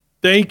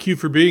Thank you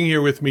for being here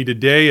with me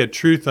today at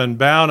Truth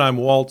Unbound. I'm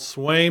Walt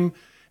Swaim,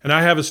 and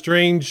I have a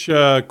strange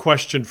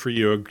question for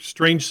you, a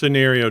strange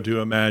scenario to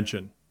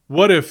imagine.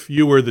 What if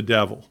you were the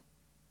devil?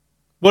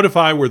 What if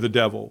I were the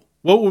devil?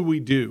 What would we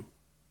do?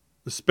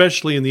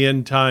 Especially in the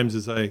end times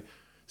as I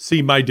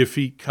see my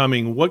defeat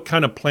coming, what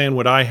kind of plan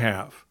would I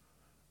have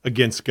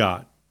against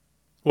God?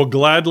 Well,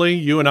 gladly,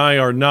 you and I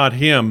are not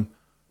him,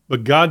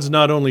 but God's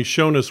not only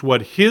shown us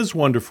what his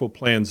wonderful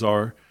plans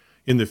are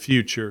in the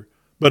future,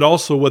 but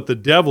also what the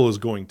devil is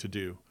going to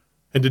do.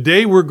 And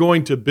today we're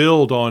going to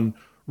build on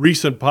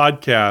recent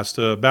podcasts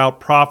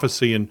about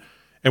prophecy, and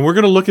we're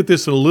going to look at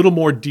this in a little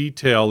more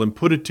detail and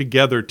put it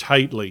together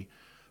tightly.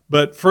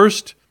 But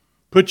first,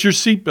 put your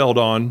seatbelt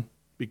on,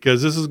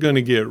 because this is going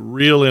to get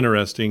real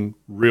interesting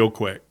real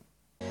quick.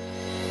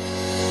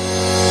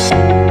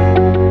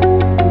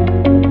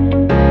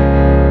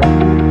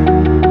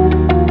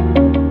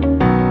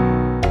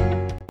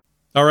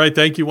 All right,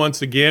 thank you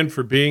once again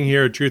for being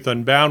here at Truth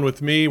Unbound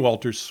with me,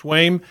 Walter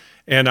Swaim,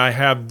 and I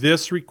have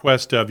this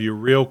request of you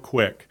real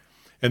quick,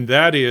 and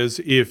that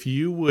is if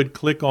you would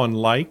click on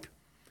like,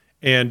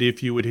 and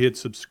if you would hit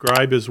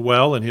subscribe as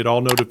well and hit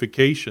all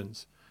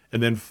notifications,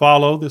 and then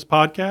follow this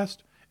podcast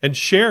and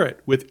share it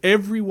with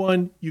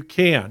everyone you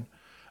can.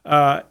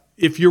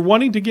 If you're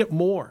wanting to get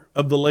more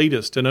of the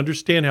latest and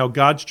understand how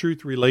God's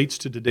truth relates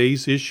to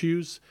today's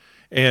issues,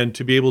 and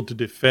to be able to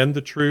defend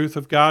the truth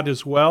of God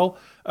as well,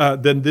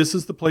 then this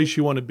is the place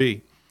you want to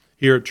be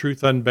here at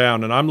Truth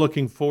Unbound. And I'm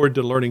looking forward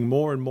to learning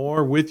more and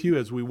more with you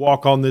as we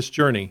walk on this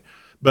journey.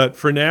 But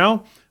for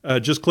now,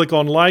 just click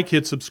on like,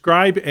 hit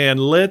subscribe,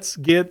 and let's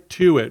get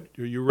to it.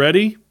 Are you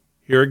ready?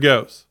 Here it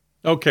goes.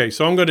 Okay,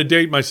 so I'm going to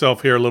date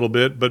myself here a little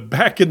bit, but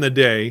back in the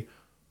day,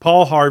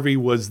 Paul Harvey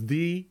was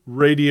the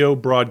radio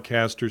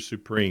broadcaster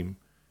supreme.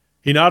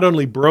 He not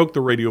only broke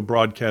the radio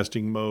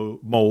broadcasting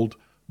mold,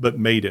 but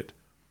made it.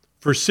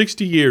 For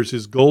 60 years,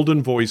 his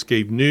golden voice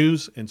gave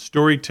news and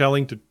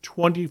storytelling to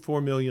 24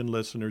 million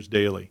listeners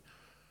daily.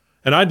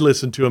 And I'd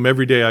listen to him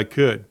every day I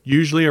could,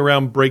 usually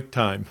around break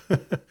time.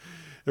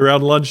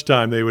 Around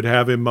lunchtime, they would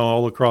have him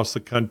all across the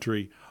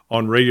country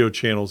on radio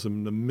channels,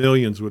 and the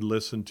millions would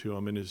listen to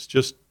him in his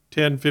just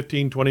 10,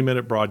 15,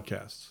 20-minute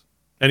broadcasts.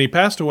 And he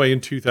passed away in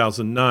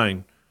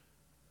 2009.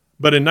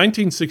 But in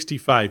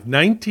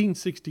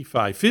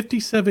 1965,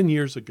 57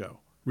 years ago,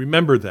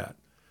 remember that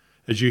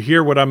as you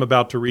hear what I'm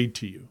about to read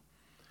to you.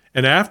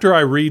 And after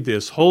I read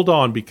this, hold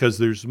on, because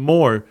there's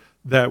more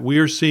that we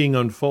are seeing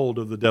unfold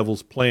of the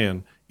devil's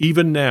plan,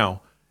 even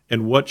now,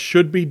 and what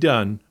should be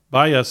done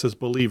by us as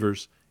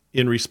believers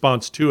in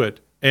response to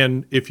it.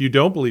 And if you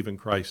don't believe in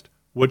Christ,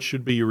 what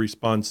should be your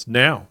response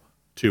now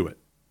to it?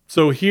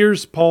 So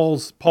here's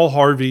Paul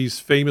Harvey's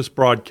famous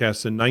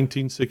broadcast in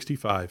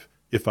 1965,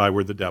 If I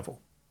Were the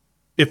Devil.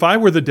 If I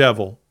were the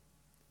devil,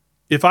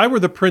 if I were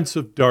the prince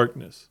of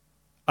darkness,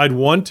 I'd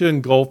want to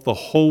engulf the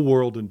whole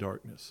world in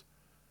darkness.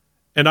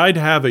 And I'd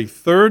have a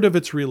third of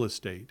its real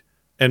estate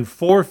and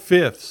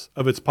 4/5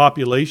 of its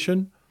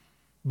population,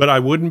 but I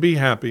wouldn't be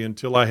happy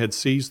until I had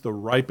seized the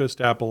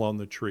ripest apple on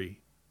the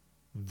tree,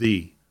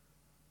 thee.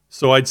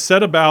 So I'd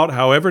set about,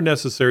 however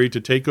necessary, to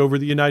take over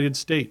the United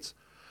States.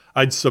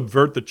 I'd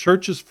subvert the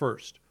churches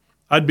first.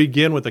 I'd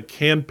begin with a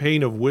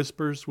campaign of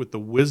whispers with the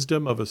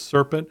wisdom of a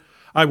serpent.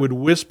 I would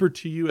whisper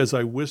to you as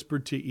I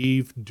whispered to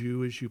Eve,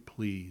 do as you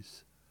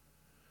please.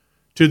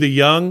 To the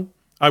young,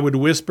 I would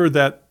whisper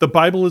that the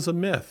Bible is a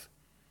myth.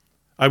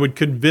 I would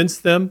convince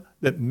them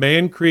that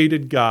man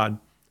created God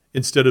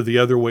instead of the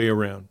other way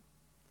around.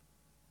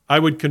 I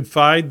would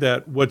confide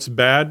that what's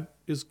bad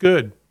is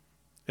good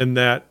and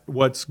that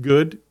what's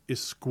good is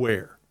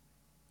square.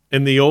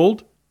 In the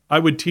old, I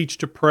would teach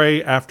to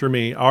pray after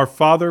me, Our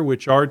Father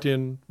which art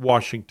in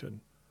Washington.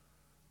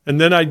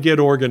 And then I'd get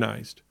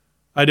organized.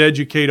 I'd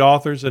educate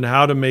authors on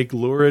how to make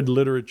lurid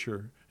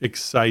literature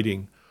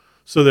exciting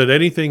so that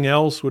anything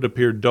else would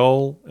appear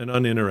dull and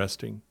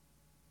uninteresting.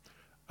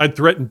 I'd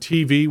threaten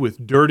TV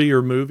with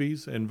dirtier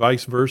movies and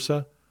vice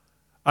versa.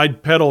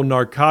 I'd peddle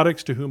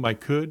narcotics to whom I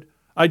could.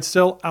 I'd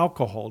sell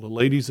alcohol to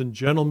ladies and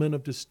gentlemen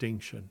of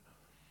distinction.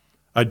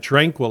 I'd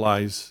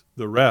tranquilize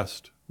the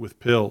rest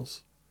with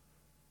pills.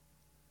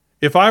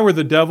 If I were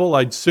the devil,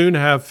 I'd soon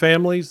have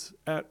families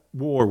at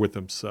war with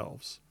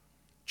themselves,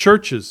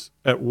 churches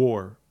at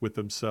war with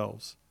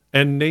themselves,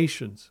 and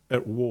nations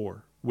at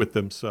war with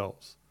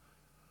themselves,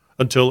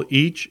 until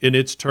each in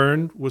its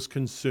turn was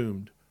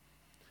consumed.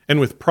 And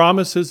with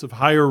promises of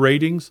higher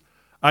ratings,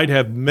 I'd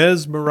have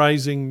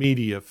mesmerizing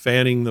media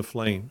fanning the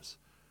flames.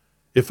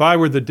 If I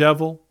were the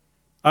devil,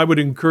 I would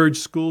encourage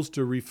schools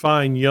to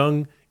refine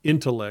young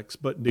intellects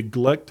but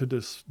neglect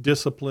to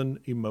discipline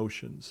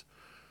emotions.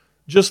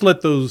 Just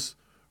let those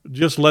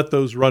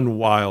run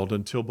wild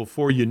until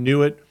before you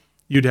knew it,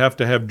 you'd have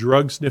to have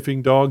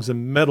drug-sniffing dogs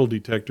and metal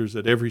detectors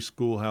at every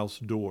schoolhouse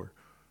door.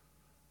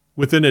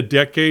 Within a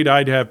decade,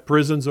 I'd have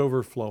prisons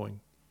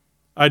overflowing.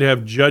 I'd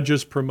have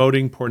judges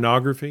promoting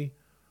pornography.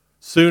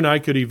 Soon I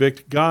could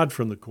evict God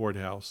from the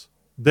courthouse,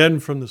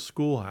 then from the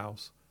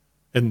schoolhouse,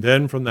 and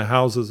then from the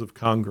houses of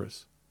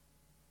Congress.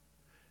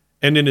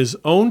 And in his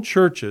own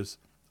churches,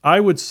 I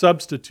would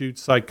substitute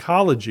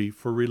psychology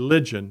for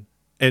religion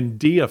and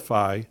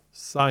deify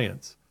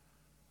science.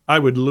 I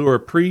would lure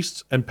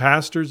priests and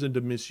pastors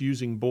into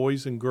misusing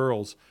boys and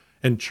girls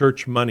and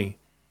church money.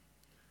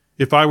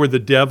 If I were the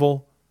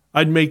devil,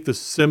 I'd make the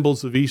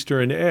symbols of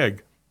Easter an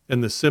egg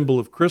and the symbol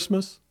of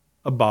Christmas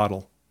a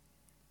bottle.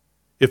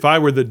 If I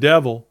were the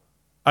devil,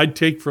 I'd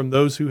take from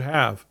those who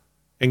have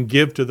and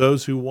give to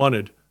those who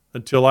wanted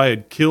until I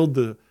had killed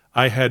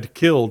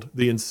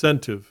the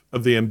incentive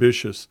of the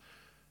ambitious.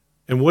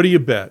 And what do you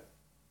bet?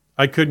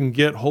 I couldn't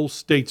get whole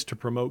states to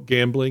promote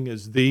gambling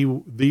as the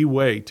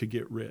way to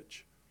get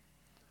rich.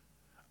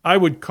 I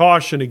would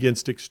caution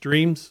against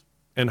extremes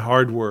and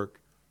hard work,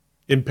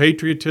 in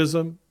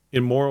patriotism,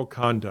 in moral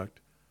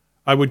conduct.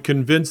 I would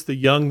convince the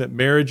young that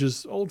marriage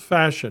is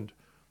old-fashioned,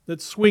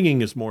 that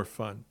swinging is more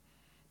fun,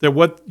 that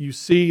what you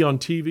see on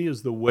TV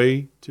is the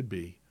way to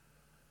be.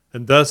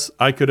 And thus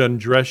I could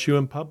undress you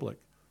in public,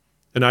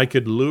 and I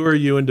could lure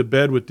you into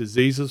bed with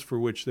diseases for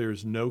which there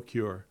is no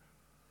cure.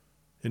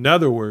 In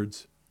other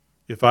words,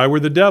 if I were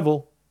the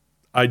devil,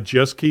 I'd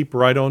just keep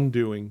right on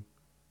doing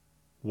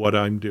what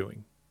I'm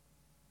doing.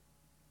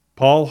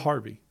 Paul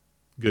Harvey,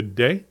 good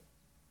day.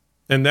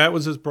 And that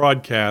was his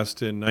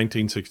broadcast in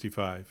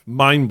 1965.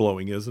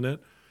 Mind-blowing, isn't it?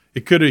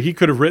 He could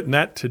have written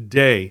that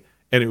today,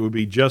 and it would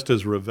be just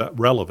as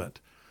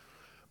relevant.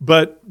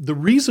 But the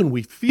reason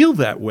we feel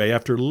that way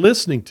after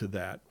listening to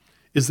that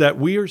is that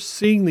we are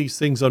seeing these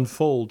things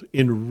unfold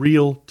in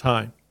real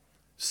time.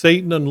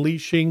 Satan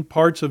unleashing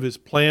parts of his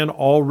plan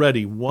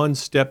already, one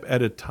step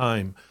at a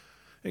time.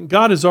 And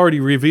God has already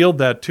revealed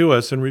that to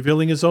us in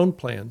revealing his own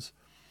plans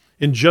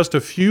in just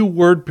a few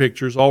word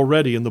pictures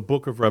already in the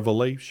book of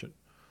Revelation.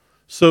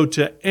 So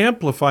to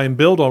amplify and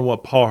build on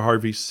what Paul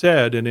Harvey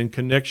said, and in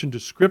connection to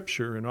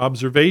Scripture and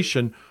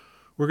observation,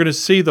 we're going to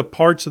see the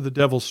parts of the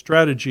devil's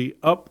strategy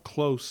up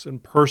close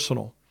and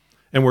personal.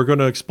 And we're going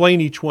to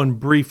explain each one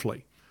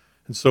briefly.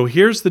 And so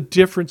here's the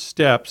different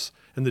steps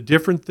and the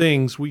different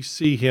things we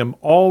see him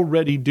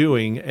already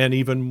doing, and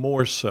even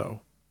more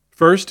so.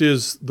 First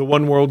is the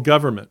one world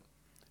government.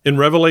 In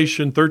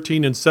Revelation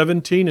 13 and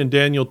 17, and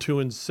Daniel 2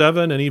 and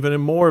 7, and even in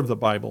more of the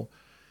Bible,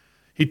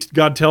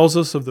 God tells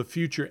us of the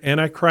future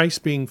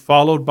Antichrist being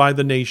followed by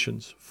the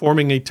nations,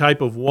 forming a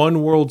type of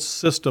one world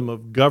system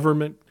of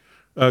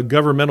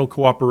governmental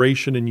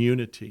cooperation and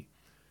unity.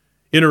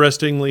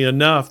 Interestingly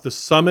enough, the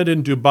summit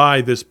in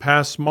Dubai this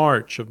past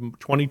March of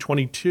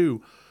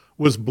 2022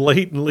 was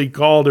blatantly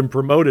called and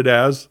promoted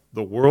as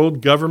the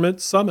World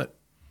Government Summit.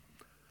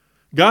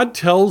 God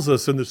tells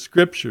us in the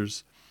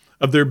Scriptures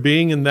of there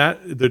being in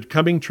the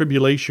coming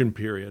tribulation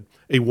period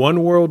a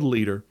one world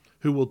leader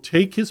who will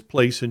take his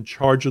place in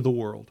charge of the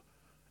world,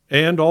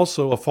 and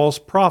also a false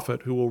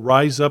prophet who will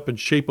rise up and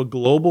shape a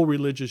global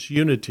religious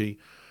unity,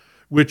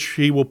 which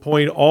he will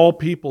point all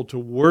people to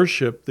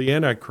worship the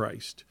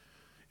Antichrist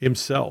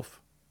himself.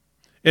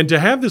 And to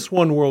have this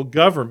one world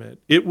government,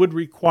 it would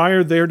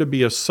require there to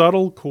be a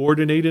subtle,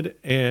 coordinated,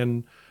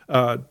 and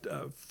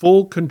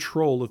full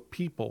control of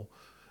people,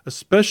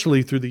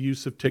 especially through the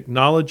use of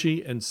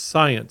technology and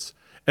science,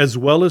 as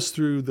well as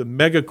through the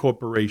mega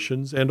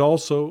corporations and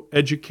also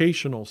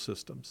educational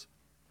systems.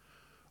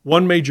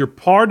 One major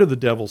part of the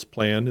devil's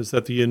plan is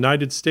that the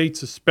United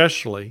States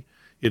especially,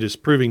 it is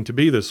proving to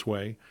be this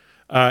way,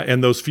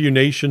 and those few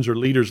nations or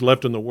leaders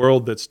left in the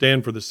world that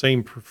stand for the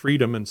same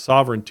freedom and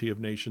sovereignty of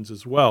nations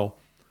as well,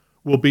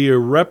 will be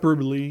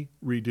irreparably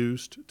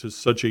reduced to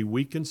such a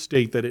weakened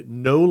state that it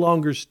no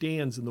longer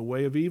stands in the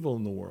way of evil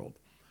in the world.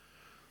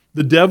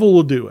 The devil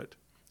will do it,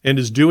 and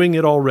is doing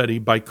it already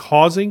by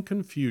causing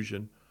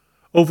confusion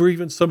over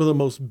even some of the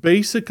most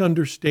basic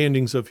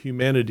understandings of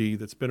humanity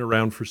that's been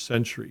around for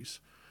centuries,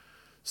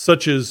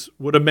 such as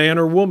what a man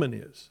or woman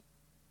is,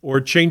 or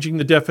changing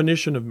the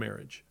definition of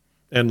marriage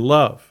and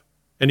love,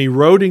 and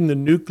eroding the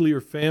nuclear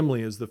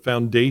family as the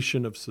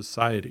foundation of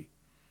society.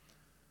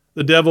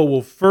 The devil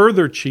will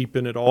further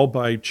cheapen it all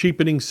by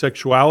cheapening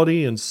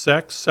sexuality and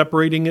sex,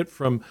 separating it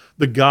from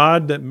the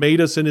God that made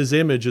us in his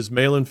image as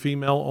male and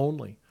female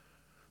only.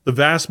 The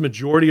vast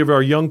majority of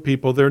our young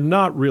people, they're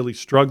not really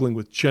struggling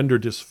with gender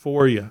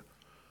dysphoria,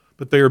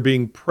 but they are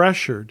being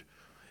pressured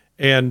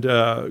and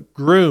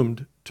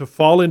groomed to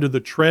fall into the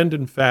trend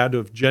and fad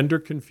of gender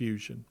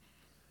confusion.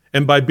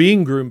 And by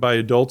being groomed by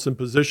adults in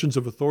positions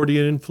of authority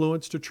and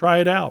influence to try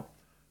it out,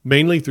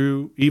 mainly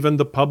through even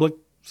the public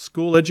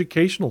school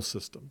educational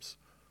systems.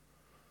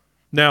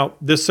 Now,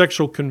 this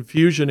sexual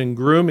confusion and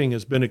grooming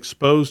has been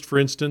exposed, for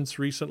instance,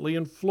 recently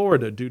in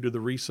Florida due to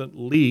the recent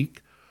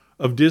leak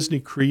of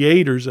Disney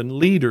creators and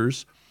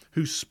leaders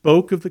who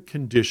spoke of the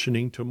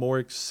conditioning to more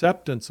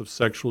acceptance of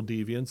sexual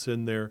deviance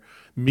in their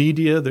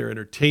media, their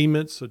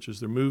entertainment, such as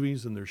their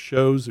movies and their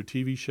shows, their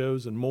TV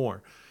shows, and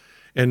more.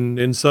 And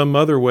in some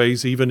other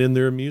ways, even in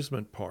their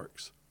amusement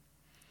parks.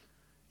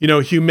 You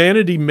know,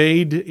 humanity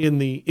made in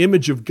the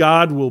image of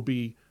God will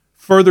be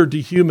further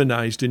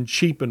dehumanized and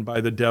cheapened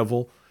by the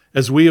devil,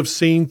 as we have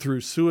seen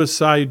through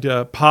suicide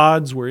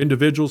pods where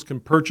individuals can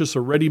purchase a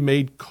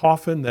ready-made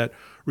coffin that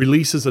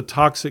releases a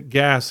toxic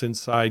gas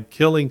inside,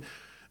 killing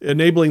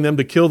enabling them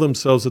to kill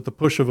themselves at the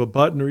push of a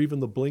button or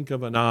even the blink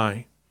of an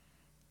eye.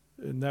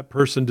 And that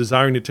person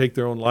desiring to take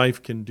their own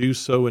life can do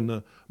so in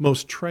the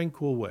most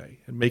tranquil way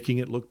and making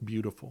it look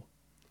beautiful.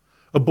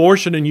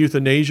 Abortion and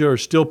euthanasia are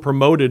still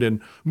promoted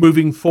and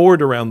moving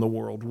forward around the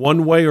world,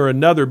 one way or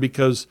another,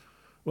 because,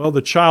 well,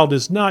 the child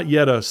is not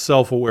yet a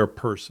self-aware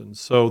person,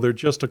 so they're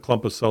just a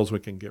clump of cells we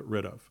can get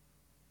rid of.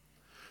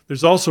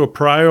 There's also a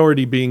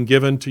priority being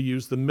given to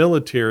use the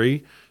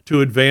military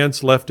to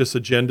advance leftist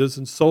agendas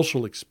and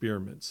social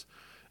experiments,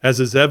 as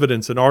is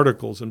evidence in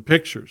articles and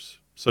pictures,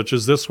 such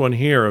as this one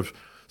here of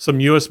some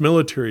U.S.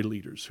 military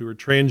leaders who are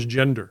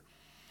transgender.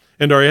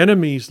 And our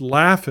enemies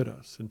laugh at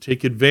us and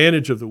take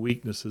advantage of the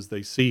weaknesses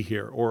they see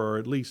here, or are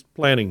at least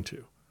planning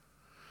to.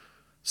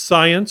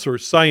 Science or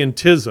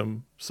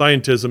scientism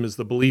is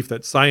the belief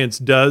that science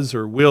does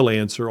or will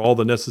answer all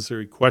the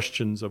necessary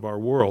questions of our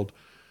world,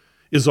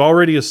 is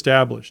already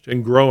established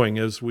and growing,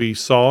 as we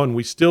saw and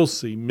we still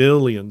see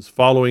millions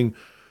following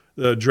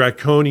the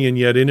draconian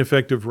yet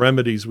ineffective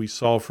remedies we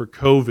saw for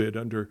COVID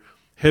under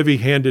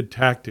heavy-handed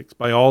tactics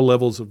by all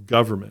levels of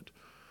government,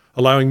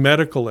 allowing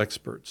medical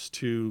experts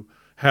to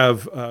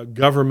have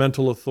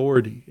governmental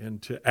authority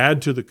and to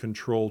add to the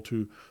control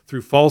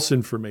through false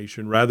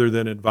information rather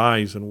than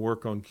advise and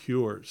work on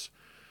cures.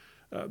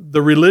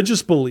 The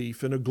religious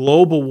belief in a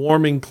global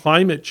warming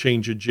climate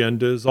change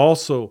agenda is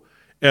also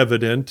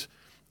evident,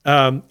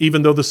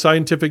 even though the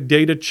scientific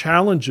data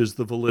challenges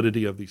the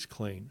validity of these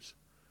claims.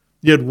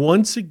 Yet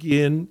once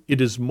again,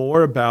 it is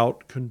more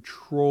about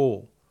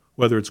control.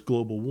 Whether it's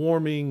global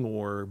warming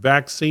or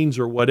vaccines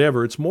or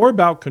whatever, it's more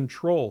about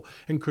control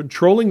and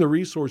controlling the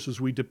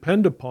resources we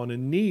depend upon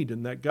and need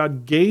and that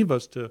God gave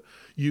us to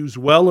use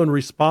well and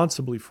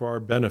responsibly for our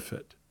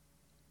benefit.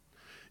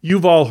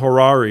 Yuval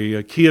Harari,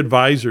 a key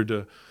advisor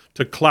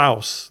to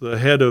Klaus, the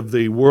head of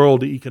the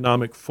World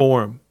Economic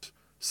Forum,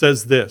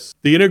 says this: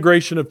 the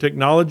integration of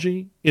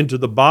technology into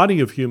the body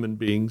of human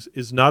beings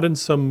is not in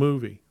some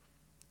movie.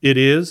 It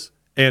is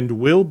and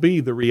will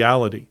be the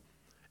reality,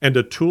 and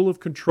a tool of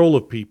control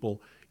of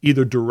people,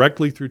 either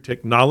directly through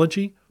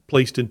technology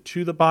placed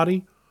into the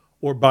body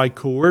or by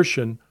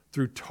coercion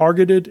through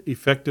targeted,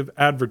 effective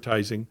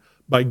advertising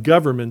by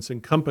governments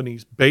and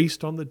companies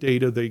based on the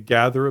data they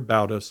gather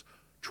about us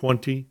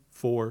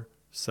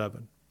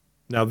 24/7.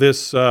 Now,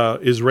 this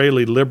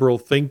Israeli liberal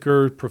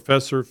thinker,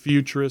 professor,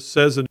 futurist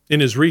says in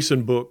his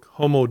recent book,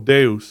 Homo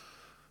Deus,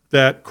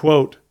 that,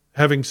 quote,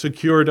 having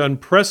secured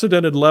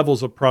unprecedented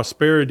levels of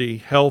prosperity,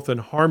 health, and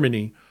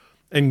harmony,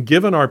 and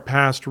given our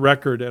past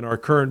record and our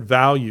current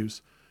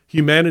values,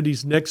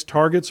 humanity's next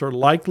targets are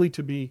likely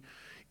to be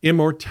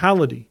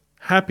immortality,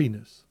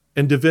 happiness,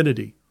 and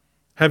divinity.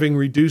 Having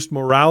reduced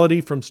morality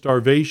from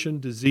starvation,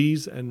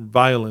 disease, and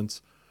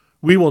violence,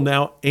 we will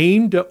now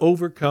aim to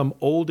overcome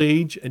old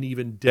age and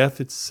even death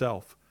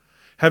itself.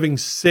 Having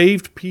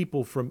saved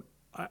people from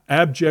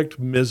abject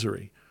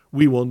misery,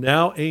 we will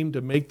now aim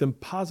to make them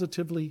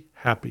positively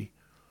happy.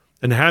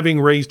 And having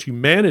raised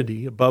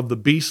humanity above the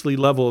beastly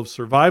level of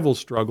survival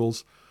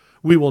struggles,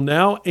 we will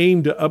now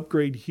aim to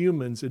upgrade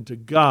humans into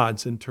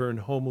gods and turn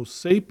Homo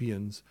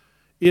sapiens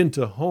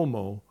into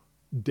Homo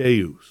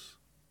Deus.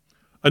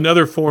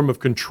 Another form of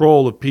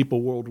control of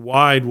people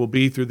worldwide will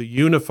be through the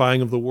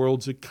unifying of the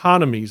world's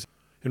economies.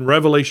 In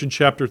Revelation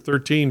chapter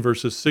 13,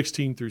 verses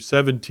 16 through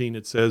 17,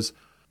 it says,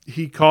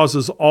 He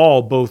causes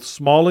all, both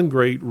small and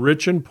great,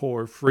 rich and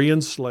poor, free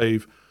and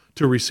slave,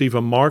 to receive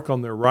a mark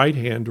on their right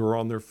hand or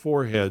on their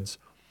foreheads,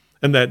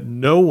 and that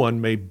no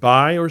one may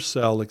buy or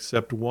sell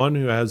except one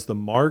who has the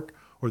mark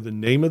or the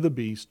name of the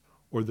beast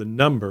or the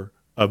number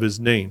of his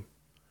name.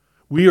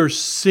 We are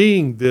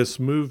seeing this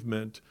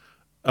movement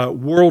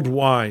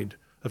worldwide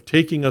of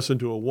taking us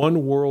into a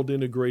one-world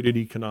integrated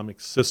economic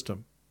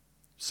system.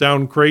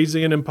 Sound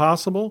crazy and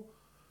impossible?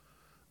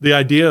 The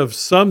idea of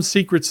some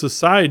secret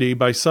society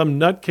by some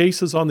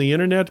nutcases on the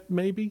internet,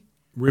 maybe?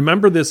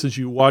 Remember this as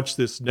you watch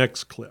this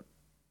next clip.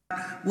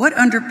 What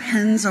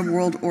underpins a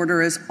world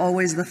order is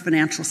always the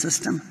financial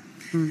system.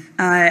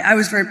 I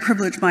was very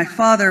privileged. My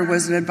father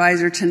was an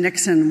advisor to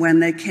Nixon when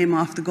they came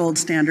off the gold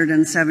standard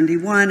in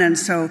 '71, and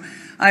so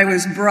I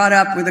was brought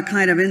up with a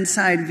kind of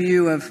inside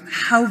view of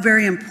how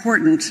very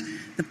important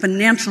the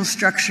financial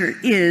structure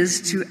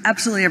is to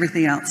absolutely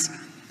everything else.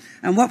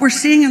 And what we're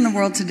seeing in the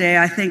world today,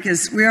 I think,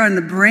 is we are on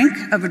the brink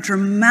of a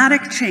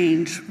dramatic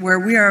change where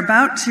we are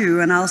about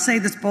to, and I'll say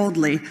this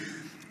boldly,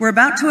 we're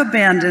about to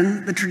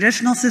abandon the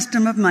traditional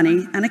system of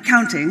money and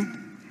accounting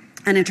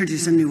and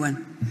introduce a new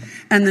one.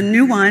 And the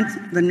new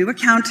one, the new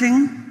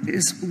accounting,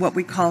 is what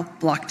we call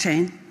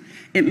blockchain.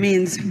 It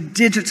means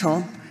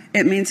digital.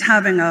 It means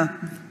having a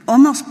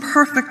almost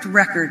perfect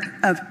record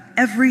of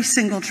every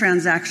single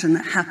transaction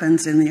that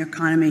happens in the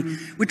economy,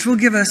 which will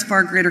give us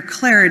far greater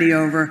clarity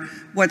over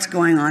what's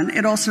going on.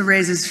 It also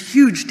raises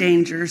huge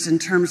dangers in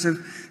terms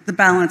of the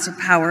balance of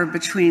power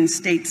between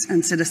states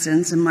and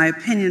citizens. In my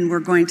opinion, we're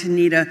going to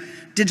need a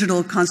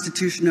digital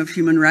constitution of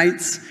human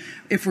rights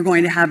if we're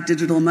going to have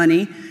digital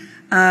money.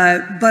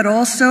 But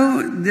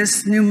also,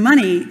 this new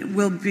money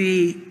will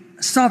be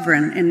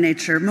sovereign in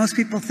nature. Most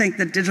people think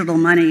that digital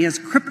money is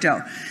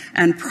crypto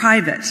and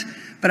private,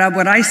 but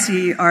what I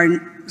see are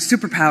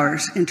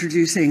superpowers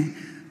introducing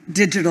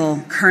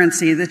digital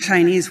currency. The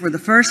Chinese were the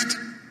first.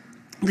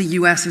 The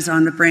US is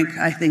on the brink,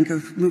 I think,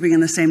 of moving in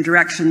the same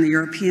direction. The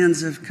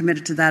Europeans have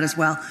committed to that as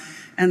well.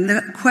 And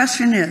the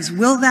question is,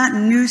 will that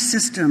new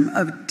system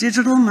of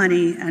digital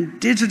money and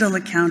digital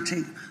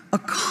accounting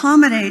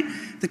accommodate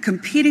the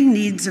competing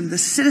needs of the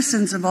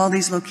citizens of all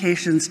these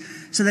locations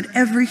so that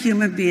every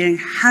human being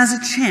has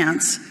a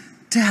chance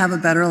to have a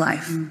better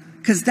life?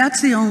 Because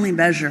that's the only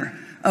measure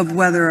of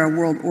whether a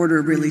world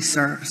order really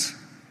serves.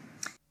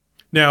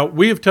 Now,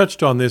 we have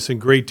touched on this in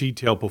great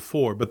detail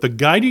before, but the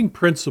guiding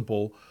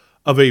principle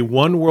of a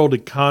one-world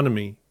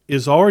economy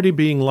is already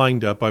being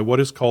lined up by what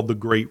is called the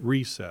Great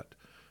Reset,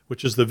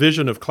 which is the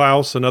vision of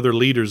Klaus and other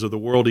leaders of the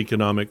World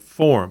Economic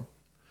Forum.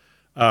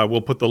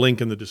 We'll put the link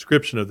in the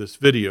description of this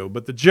video,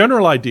 but the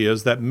general idea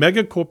is that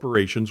mega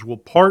corporations will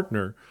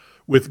partner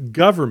with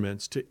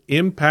governments to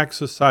impact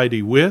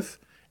society with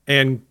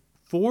and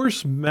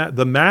force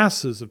the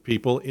masses of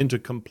people into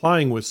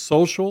complying with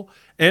social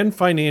and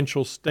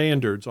financial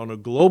standards on a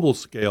global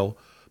scale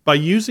by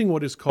using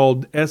what is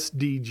called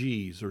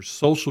SDGs, or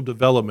Social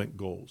Development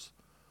Goals.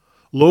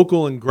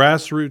 Local and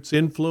grassroots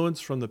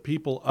influence from the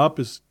people up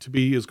is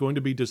going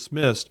to be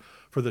dismissed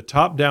for the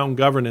top-down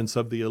governance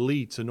of the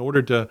elites in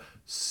order to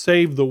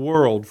save the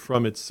world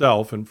from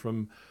itself and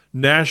from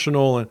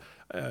national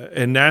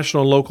and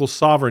national and local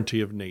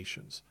sovereignty of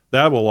nations.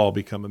 That will all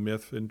become a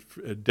myth,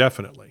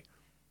 definitely.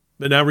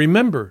 But now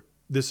remember,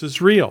 this is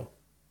real.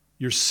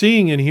 You're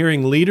seeing and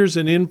hearing leaders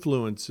and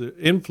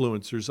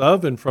influencers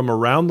of and from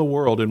around the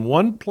world in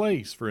one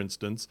place, for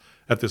instance,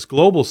 at this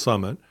global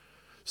summit,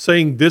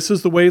 saying this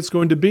is the way it's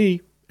going to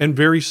be, and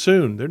very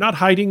soon. They're not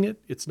hiding it.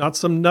 It's not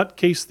some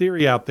nutcase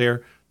theory out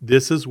there.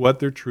 This is what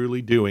they're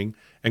truly doing,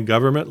 and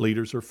government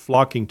leaders are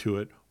flocking to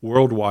it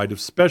worldwide,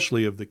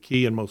 especially of the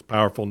key and most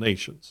powerful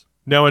nations.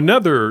 Now,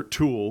 another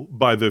tool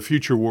by the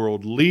future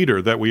world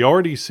leader that we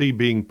already see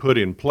being put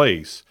in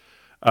place,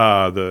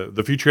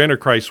 the future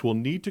Antichrist will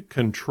need to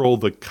control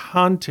the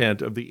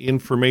content of the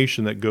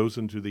information that goes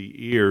into the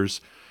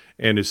ears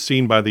and is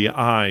seen by the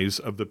eyes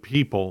of the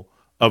people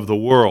of the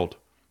world.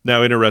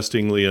 Now,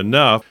 interestingly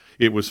enough,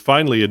 it was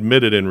finally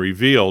admitted and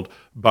revealed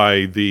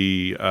by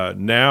the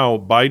now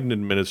Biden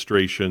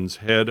administration's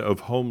head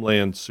of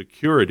Homeland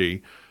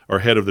Security, or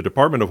head of the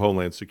Department of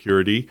Homeland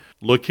Security.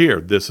 Look here,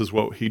 this is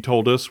what he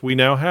told us we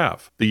now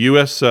have. The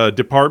U.S.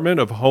 Department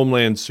of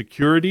Homeland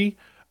Security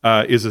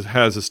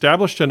has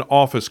established an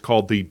office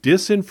called the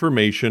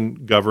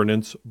Disinformation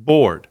Governance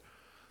Board.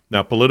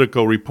 Now,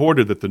 Politico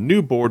reported that the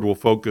new board will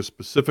focus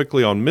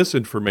specifically on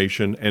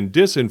misinformation and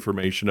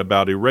disinformation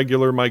about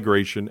irregular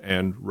migration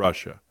and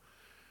Russia.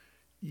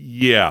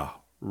 Yeah,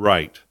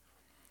 right.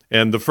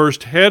 And the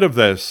first head of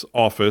this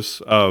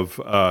office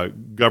of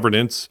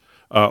governance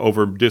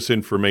over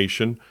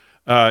disinformation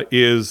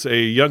is a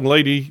young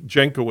lady,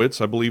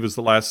 Jankowicz, I believe is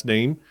the last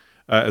name,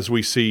 as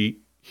we see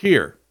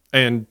here.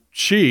 And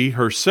she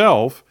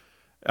herself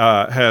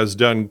has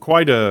done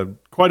quite a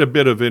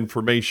bit of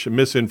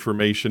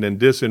misinformation and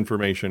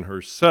disinformation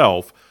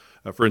herself,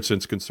 for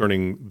instance,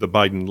 concerning the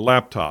Biden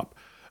laptop.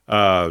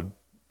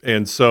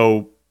 And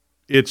so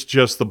it's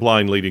just the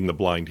blind leading the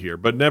blind here.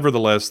 But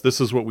nevertheless, this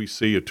is what we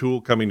see, a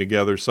tool coming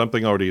together,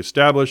 something already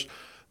established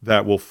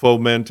that will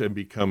foment and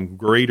become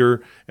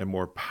greater and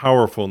more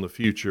powerful in the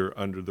future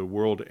under the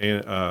world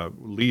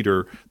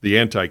leader, the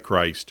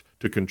Antichrist,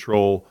 to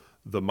control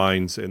the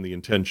minds and the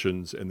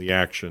intentions and the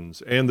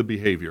actions and the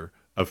behavior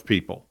of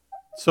people.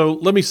 So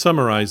let me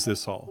summarize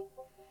this all.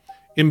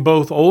 In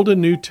both Old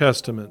and New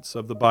Testaments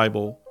of the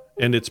Bible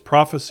and its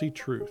prophecy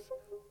truth,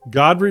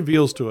 God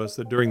reveals to us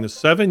that during the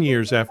 7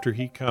 years after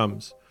he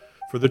comes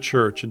for the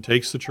church and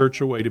takes the church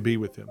away to be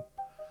with him,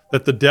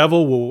 that the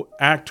devil will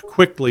act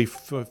quickly,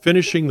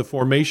 finishing the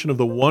formation of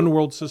the one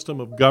world system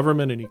of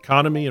government and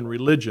economy and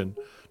religion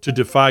to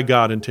defy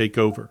God and take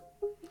over.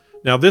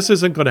 Now, this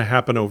isn't going to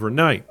happen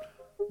overnight.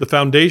 The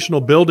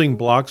foundational building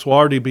blocks will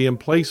already be in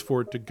place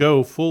for it to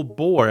go full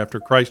bore after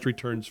Christ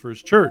returns for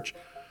his church.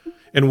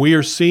 And we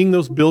are seeing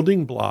those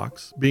building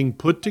blocks being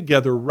put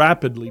together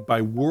rapidly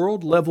by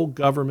world-level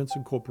governments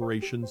and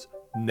corporations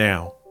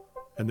now.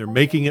 And they're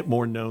making it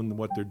more known than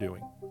what they're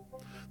doing.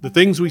 The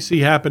things we see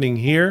happening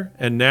here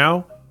and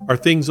now are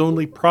things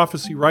only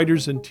prophecy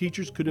writers and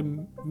teachers could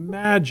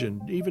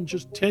imagine even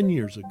just 10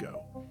 years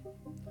ago.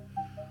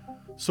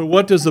 So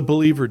what does the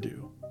believer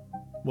do?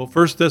 Well,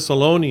 1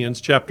 Thessalonians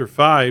chapter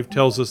 5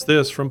 tells us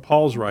this from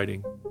Paul's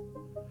writing.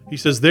 He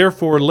says,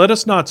 "Therefore, let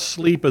us not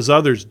sleep as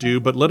others do,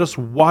 but let us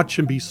watch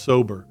and be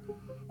sober.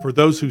 For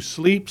those who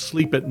sleep,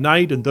 sleep at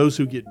night, and those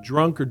who get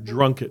drunk are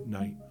drunk at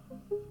night.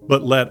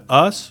 But let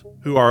us,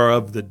 who are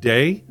of the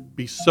day,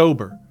 be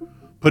sober,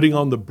 putting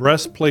on the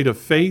breastplate of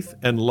faith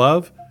and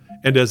love,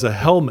 and as a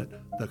helmet,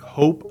 the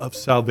hope of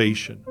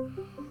salvation.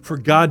 For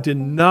God did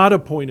not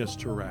appoint us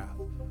to wrath,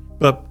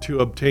 but to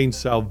obtain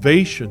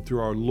salvation through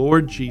our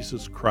Lord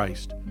Jesus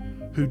Christ,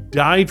 who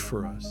died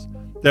for us,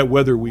 that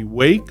whether we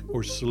wake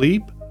or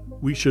sleep,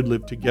 we should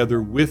live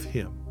together with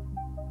him.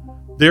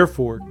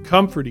 Therefore,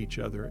 comfort each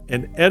other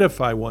and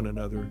edify one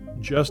another,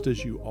 just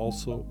as you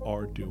also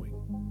are doing.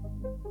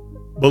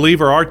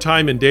 Believer, our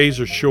time and days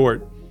are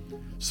short,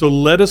 so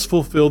let us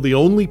fulfill the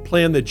only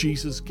plan that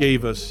Jesus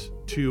gave us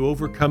to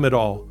overcome it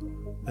all,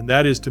 and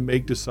that is to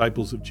make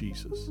disciples of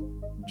Jesus.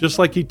 Just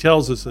like he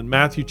tells us in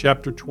Matthew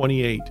chapter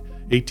 28,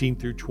 18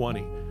 through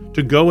 20,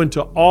 to go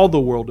into all the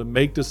world and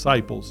make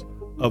disciples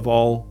of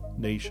all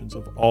nations,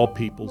 of all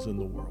peoples in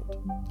the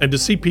world, and to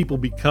see people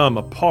become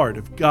a part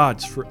of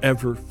God's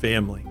forever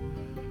family.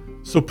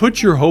 So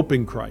put your hope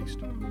in Christ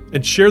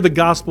and share the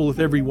gospel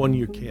with everyone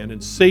you can.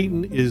 And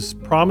Satan is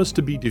promised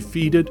to be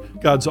defeated.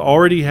 God's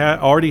already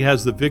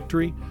has the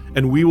victory,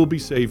 and we will be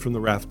saved from the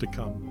wrath to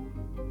come.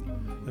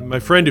 And my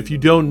friend, if you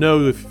don't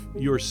know if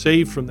you are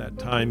saved from that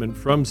time and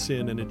from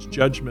sin and its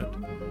judgment,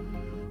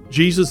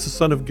 Jesus, the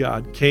Son of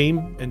God,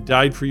 came and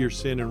died for your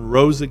sin and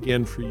rose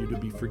again for you to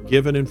be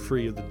forgiven and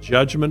free of the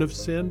judgment of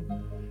sin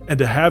and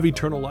to have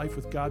eternal life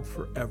with God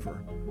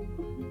forever.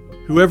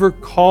 Whoever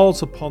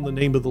calls upon the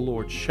name of the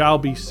Lord shall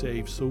be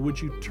saved. So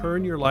would you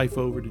turn your life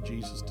over to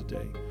Jesus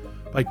today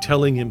by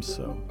telling him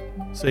so,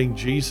 saying,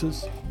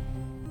 Jesus,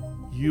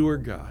 you are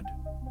God.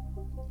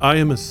 I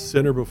am a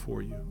sinner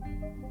before you.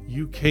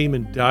 You came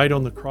and died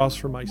on the cross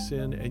for my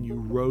sin, and you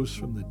rose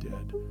from the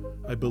dead.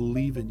 I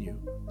believe in you.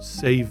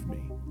 Save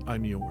me.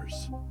 I'm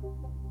yours.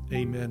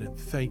 Amen, and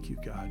thank you,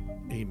 God.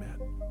 Amen.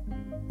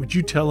 Would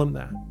you tell him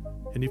that?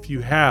 And if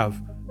you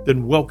have,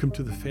 then welcome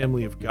to the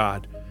family of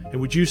God.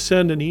 And would you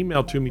send an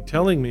email to me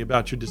telling me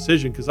about your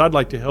decision, because I'd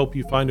like to help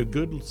you find a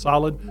good,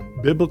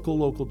 solid, biblical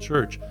local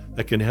church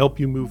that can help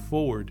you move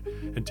forward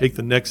and take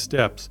the next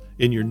steps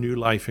in your new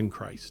life in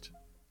Christ.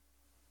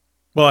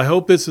 Well, I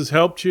hope this has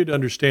helped you to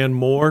understand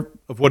more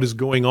of what is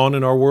going on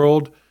in our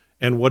world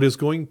and what is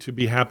going to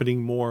be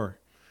happening more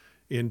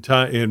in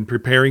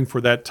preparing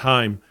for that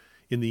time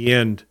in the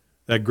end,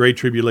 that great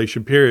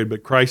tribulation period.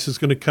 But Christ is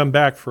going to come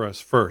back for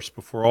us first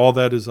before all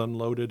that is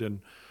unloaded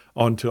and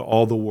onto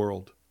all the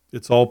world.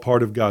 It's all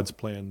part of God's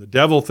plan. The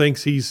devil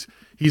thinks he's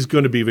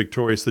going to be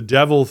victorious. The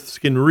devil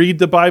can read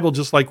the Bible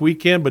just like we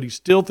can, but he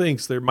still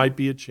thinks there might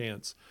be a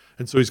chance.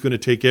 And so he's going to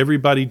take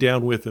everybody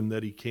down with him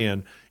that he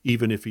can,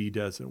 even if he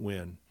doesn't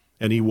win.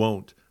 And he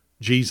won't.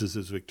 Jesus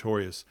is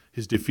victorious.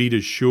 His defeat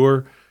is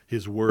sure.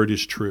 His word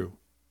is true.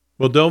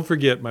 Well, don't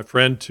forget, my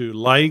friend, to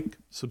like,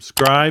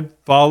 subscribe,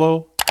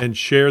 follow, and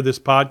share this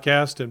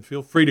podcast. And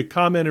feel free to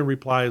comment and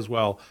reply as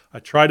well. I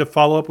try to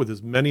follow up with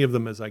as many of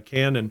them as I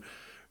can. And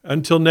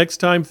until next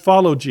time,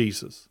 follow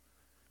Jesus.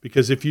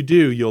 Because if you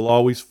do, you'll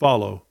always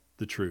follow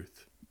the truth.